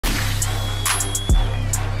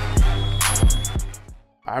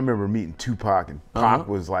I remember meeting Tupac, and Pac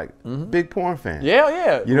was like big porn fan. Yeah,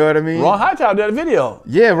 yeah. You know what I mean? Ron Hightower did a video.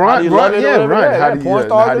 Yeah, Ron. Porn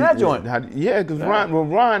stars in that joint. Yeah, because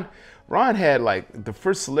Ron had like the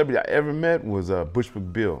first celebrity I ever met was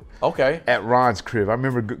Bushwick Bill. Okay. At Ron's crib, I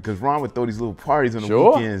remember because Ron would throw these little parties on the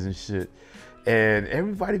weekends and shit, and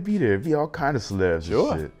everybody be there. It'd be all kind of celebs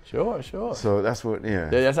and shit. Sure. So that's what. Yeah,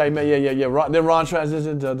 that's how he met. Yeah. Then Ron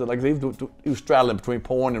transitioned to like he was straddling between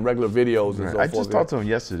porn and regular videos and so forth. I just talked to him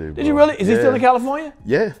yesterday. Bro. Did you really? Is he still in California?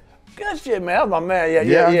 Yeah. Good shit, man. That's my man.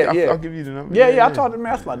 Yeah. I'll give you the number. Yeah. I talked to him.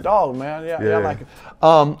 That's my dog, man. Yeah, I like it.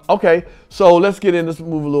 Okay, so let's get in. Let's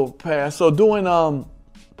move a little past. So doing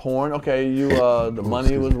porn. Okay, you the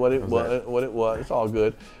money was what it was. It's all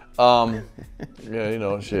good. Shit.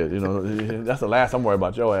 That's the last I'm worried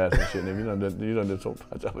about your ass and shit. You done did so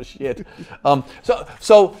much other shit.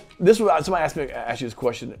 So this was somebody asked you this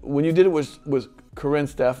question. When you did it was Corinne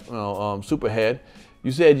Steph, Superhead.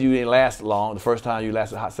 You said you didn't last long. The first time you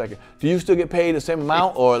lasted a hot second. Do you still get paid the same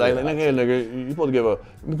amount, or like nigga, you supposed to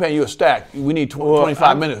we paying you a stack. We need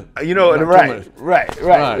 25 minutes. Right.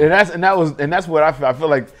 And that's what I feel. I feel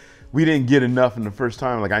like we didn't get enough in the first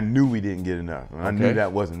time. Like I knew we didn't get enough. And I knew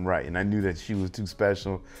that wasn't right, and I knew that she was too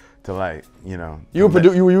special to like, You were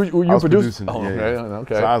producing. Oh,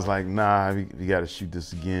 okay. So I was like, nah, we got to shoot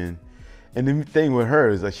this again. And the thing with her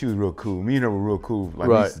is like she was real cool. Me and her were real cool. Like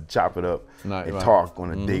we used to chop it up and talk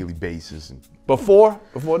on a daily basis. And before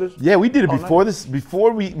this? Yeah, we did it before this.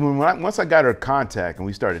 Once I got her contact and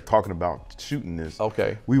we started talking about shooting this.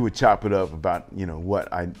 Okay. We would chop it up about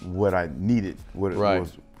what I needed, what it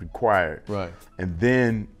was required. Right. And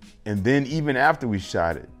then even after we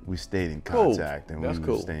shot it, we stayed in contact and we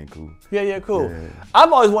were staying cool. Yeah, cool. Yeah.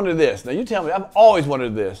 I've always wondered this. Now you tell me. I've always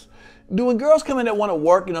wondered this. Do when girls come in that want to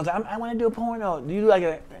work, I want to do a porno. Do you do like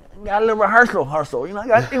got a little rehearsal? What you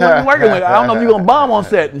working with? I don't know if you're gonna bomb on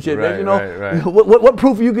set and shit, man. Right. What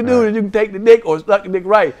proof you can do that you can take the dick or suck the dick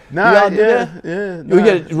right? Nah, you get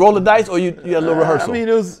to roll the dice or you had a little rehearsal? I mean,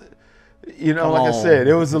 it was, like I said,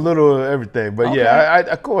 it was a little everything. But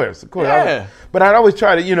of course. Yeah. But I'd always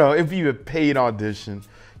try to, if you a paid audition,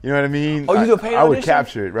 you know what I mean? Oh, you do a paid audition? I would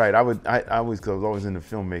capture it, right? I was always into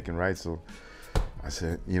filmmaking, right? So I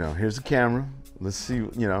said, here's the camera. Let's see,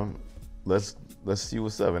 let's see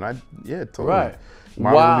what's up. And totally. Right.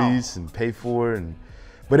 My release and pay for it.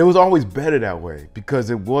 But it was always better that way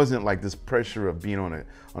because it wasn't like this pressure of being on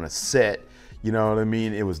a set. You know what I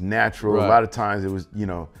mean? It was natural. Right. A lot of times it was,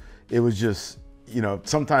 it was just,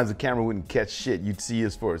 sometimes the camera wouldn't catch shit. You'd see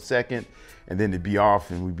us for a second and then it'd be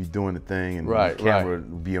off and we'd be doing the thing and the camera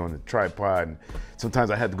would be on the tripod. And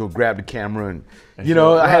sometimes I had to go grab the camera and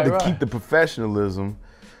I had to keep the professionalism,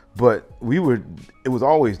 but it was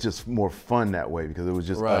always just more fun that way because it was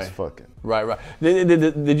just us fucking. Right.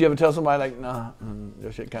 Did you ever tell somebody like, nah,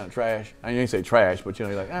 your shit kind of trash? I ain't say trash, but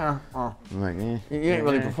you're like, I'm like, you ain't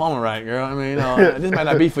really performing right, girl. I mean, this might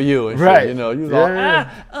not be for you. And right. Shit, you was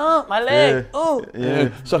all, my leg,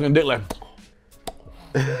 and sucking dick like.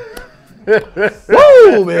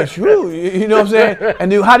 Woo, man, shoo. You know what I'm saying?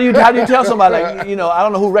 And how do you tell somebody like, I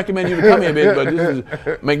don't know who recommended you to come here, bitch, but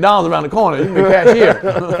this is McDonald's around the corner. You can be cashier.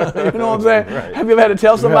 You know what I'm saying? Right. Have you ever had to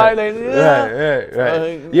tell somebody like,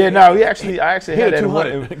 Right. I actually had that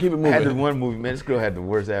one. Keep it moving. I had this one movie, man. This girl had the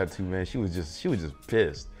worst attitude, man. She was just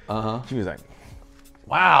pissed. She was like,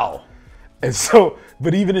 wow. And so,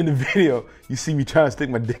 but even in the video, you see me trying to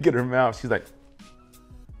stick my dick in her mouth. She's like.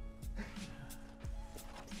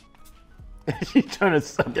 She's trying to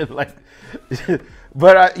suck it like,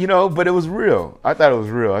 but but it was real. I thought it was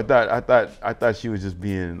real. I thought she was just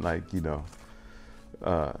being like, she's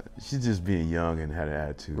just being young and had an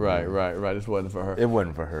attitude. Right. This wasn't for her. It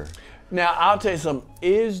wasn't for her. Now I'll tell you something.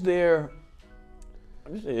 Is there?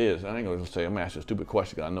 This is. I ain't gonna say. I'm gonna ask you a stupid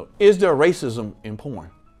question. I know. Is there racism in porn?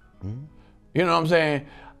 Mm-hmm. You know what I'm saying?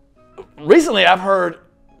 Recently, I've heard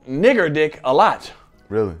nigger dick a lot.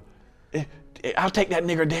 Really? I'll take that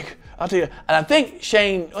nigger dick. I'll tell you. And I think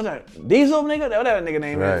Shane, what's that, Diesel nigga? Whatever that nigga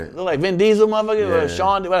name is. Look like Vin Diesel motherfucker, or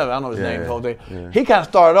Sean, whatever, I don't know his name, the whole thing. Yeah. He kind of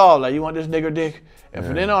started off like, you want this nigger dick? And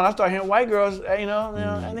from then on, I started hearing white girls, I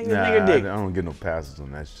think this nigger dick. I don't get no passes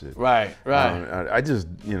on that shit. Right. I just,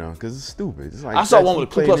 because it's stupid. It's like, I saw one with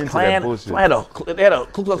a Ku Klux Klan. They had a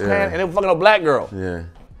Ku Klux Klan and they were fucking a black girl. Yeah.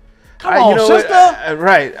 Come on, sister.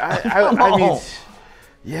 Right. I mean,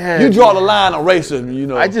 yeah. You draw the line on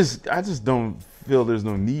racism, I just don't feel there's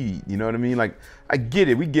no need, you know what I mean? Like, I get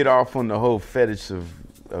it. We get off on the whole fetish of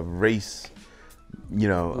race,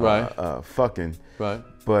 fucking. Right.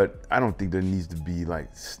 But I don't think there needs to be like,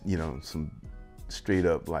 some straight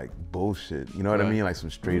up like bullshit. You know what I mean? Like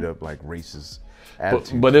some straight up like racist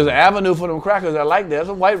attitude. But there's an avenue for them crackers that like that. There's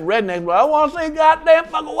some white rednecks, but I want to say goddamn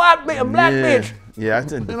fucking white bitch, a black bitch. Yeah, I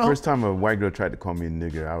think the first time a white girl tried to call me a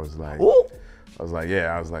nigger, I was like,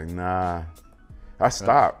 nah. I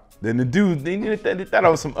stopped. Then the dude, they thought I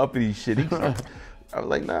was some uppity shit. I was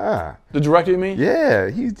like, nah. The director, you mean? Yeah,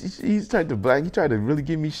 he's tried to really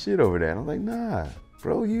give me shit over that. I'm like, nah,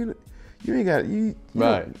 bro, you ain't got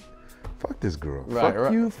fuck this girl.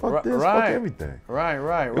 Fuck you, fuck this, fuck everything.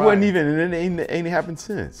 Right. It wasn't even, and it ain't happened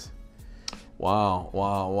since. Wow.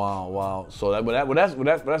 So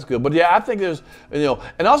that's good. But yeah, I think there's,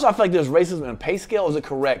 and also I feel like there's racism in pay scale. Is it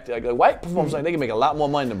correct? Like white performers, like they can make a lot more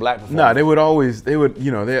money than black performers. Nah, I would always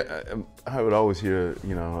hear,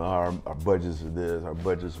 our budgets are this, our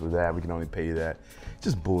budgets for that. We can only pay you that.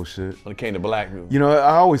 Just bullshit. When it came to black people.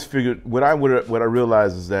 I always figured what I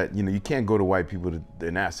realized is that you can't go to white people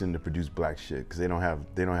and ask them to produce black shit because they don't have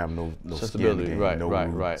no skin in the game, no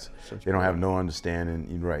roots. They don't have no understanding,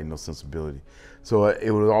 no sensibility. So it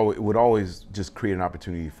would always just create an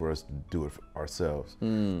opportunity for us to do it ourselves.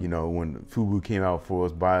 When FUBU came out for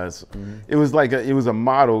us, by us, it was like it was a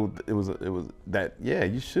model. It was that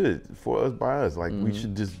you should for us, by us. Like we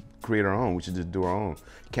should just create our own. We should just do our own.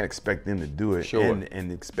 You can't expect them to do it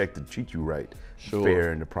and expect to treat you right,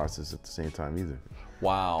 fair in the process at the same time either.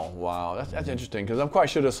 Wow, that's interesting because I'm quite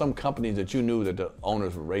sure there's some companies that you knew that the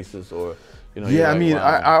owners were racist or. Yeah, I mean,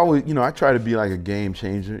 I always, I try to be like a game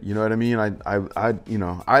changer. You know what I mean? I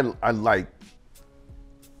like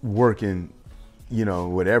working,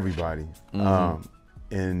 with everybody,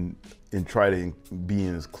 and try to be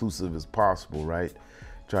as inclusive as possible, right?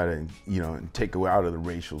 Try to, take away out of the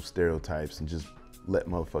racial stereotypes and just let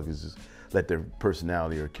motherfuckers just let their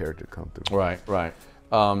personality or character come through. Right.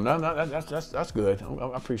 That's good.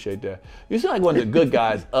 I appreciate that. You seem like one of the good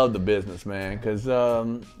guys of the business, man. Because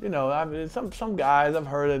some guys I've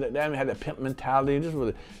heard of that had that pimp mentality, just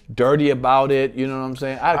really dirty about it. You know what I'm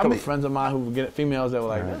saying? I had a couple friends of mine who would get females that were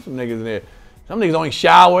like, "There's some niggas in there. Some niggas only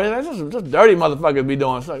shower. That's just dirty motherfuckers be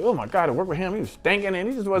doing." It's like, oh my God, I work with him. He was stinking, and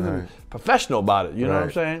he just wasn't professional about it. You know what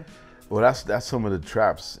I'm saying? Well, that's some of the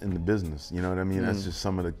traps in the business. You know what I mean? That's just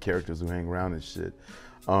some of the characters who hang around and shit.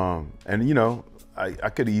 I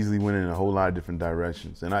could easily went in a whole lot of different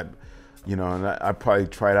directions, and I probably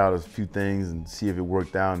tried out a few things and see if it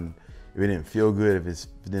worked out, and if it didn't feel good, if it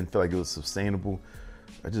didn't feel like it was sustainable,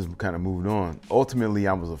 I just kind of moved on. Ultimately,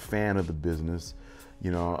 I was a fan of the business,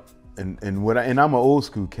 and I'm an old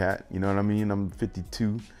school cat, you know what I mean? I'm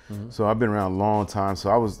 52, so I've been around a long time. So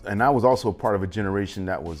I was also a part of a generation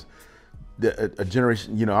that was a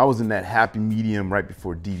generation, I was in that happy medium right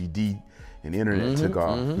before DVD and internet took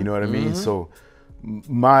off, you know what I mean? So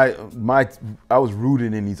I was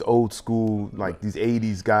rooted in these old school, like these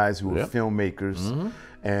 80s guys who were filmmakers,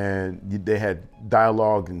 and they had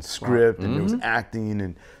dialogue and script, and there was acting,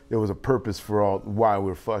 and there was a purpose for why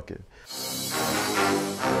we're fucking.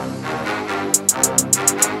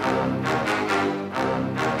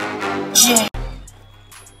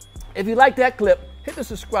 If you like that clip, hit the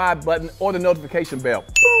subscribe button or the notification bell.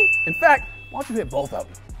 In fact, why don't you hit both of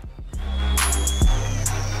them?